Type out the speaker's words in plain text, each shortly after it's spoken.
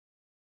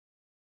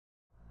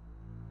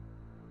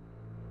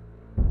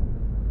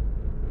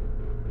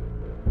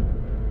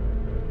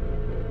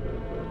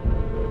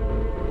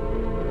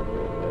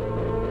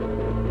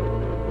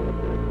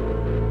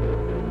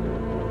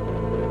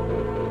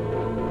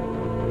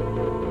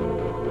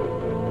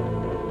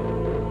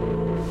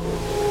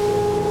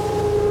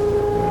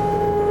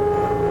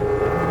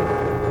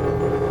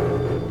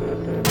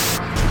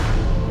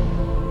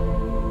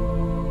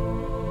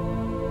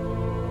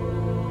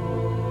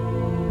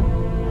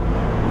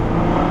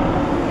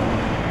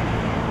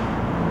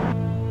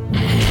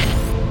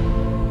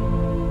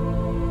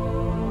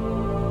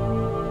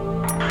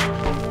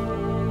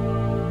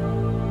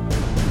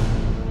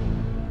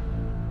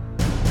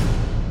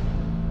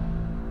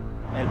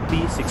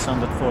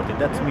140.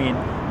 That means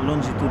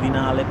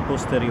longitudinale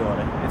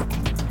posteriore.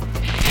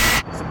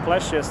 It's a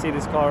pleasure to see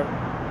this car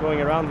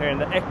going around here,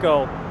 and the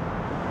echo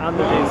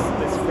under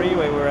this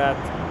freeway we're at,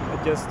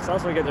 it just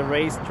sounds like a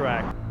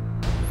racetrack.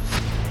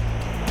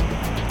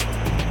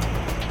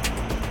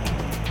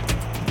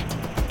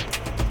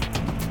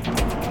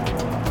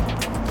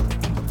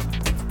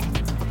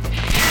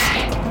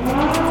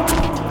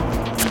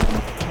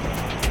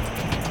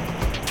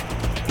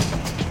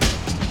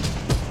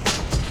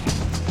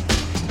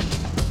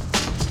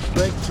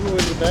 Breakthrough in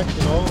the back,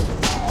 you know.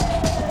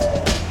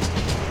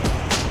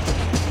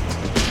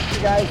 You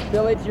guys,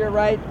 Billy to your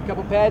right, a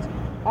couple pads.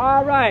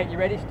 All right, you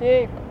ready,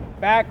 Steve?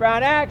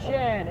 Background action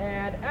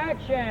and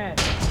action.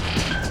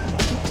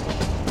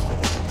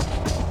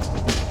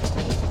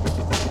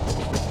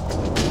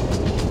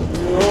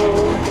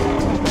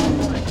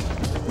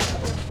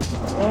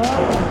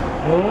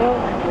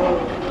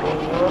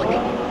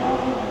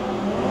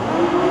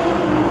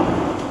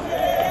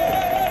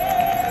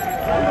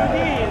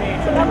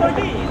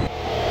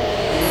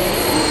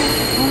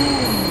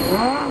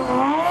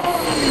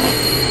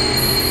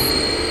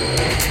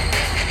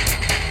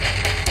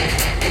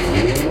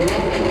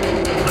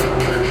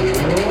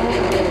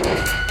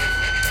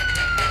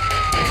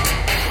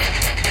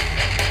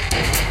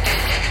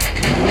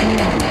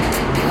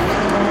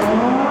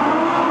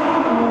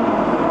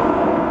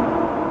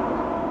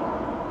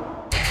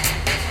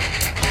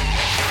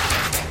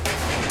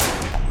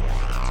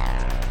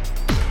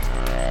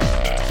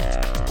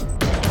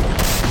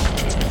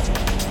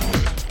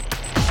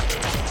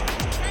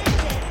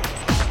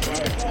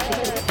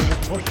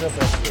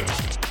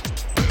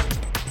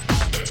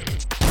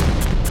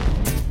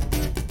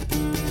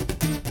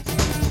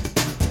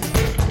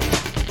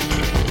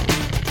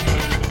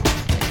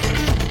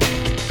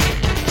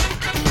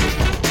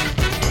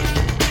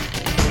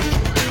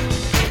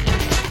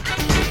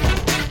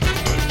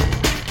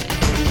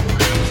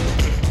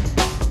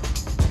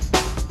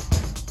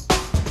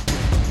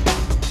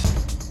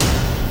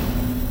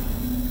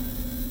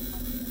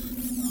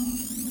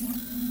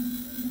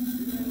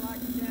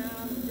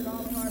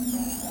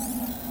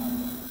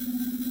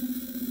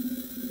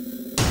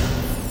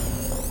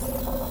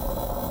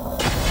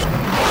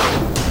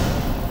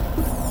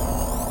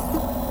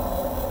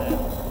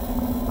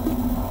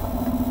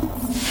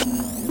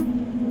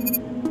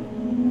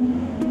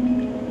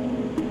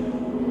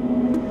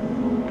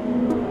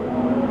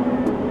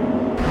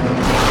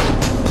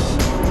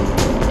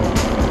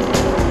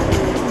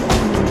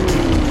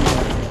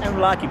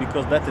 Lucky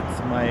because that is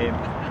my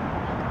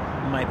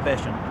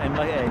passion, and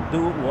I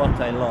do what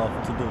I love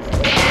to do.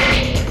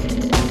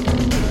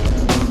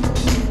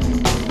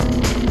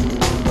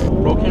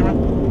 Roll camera.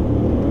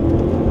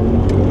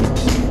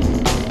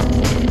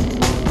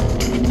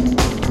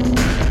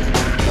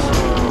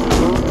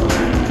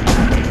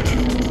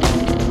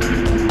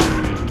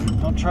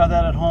 Don't try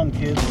that at home,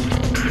 kids.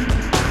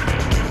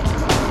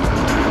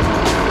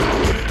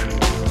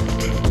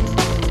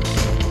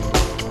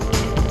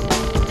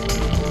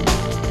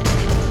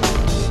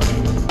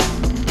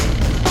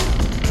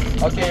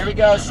 Okay, here we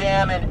go,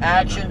 Sam, and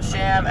action,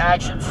 Sam,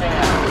 action, Sam.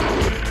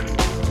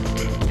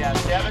 Yeah,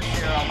 70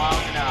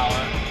 miles an hour,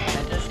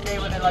 and just stay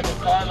within like a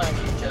car length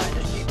of each other.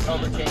 Just keep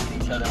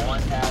overtaking each other,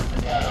 one pass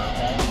to the other,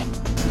 Okay?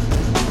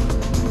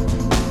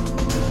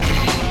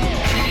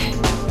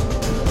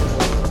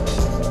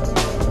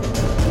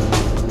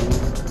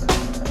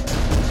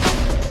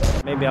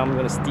 Maybe I'm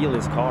gonna steal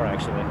his car,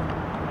 actually.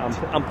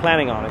 I'm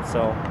planning on it,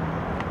 so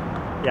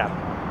yeah.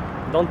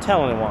 Don't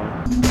tell anyone.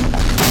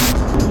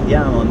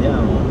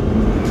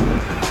 Andiamo.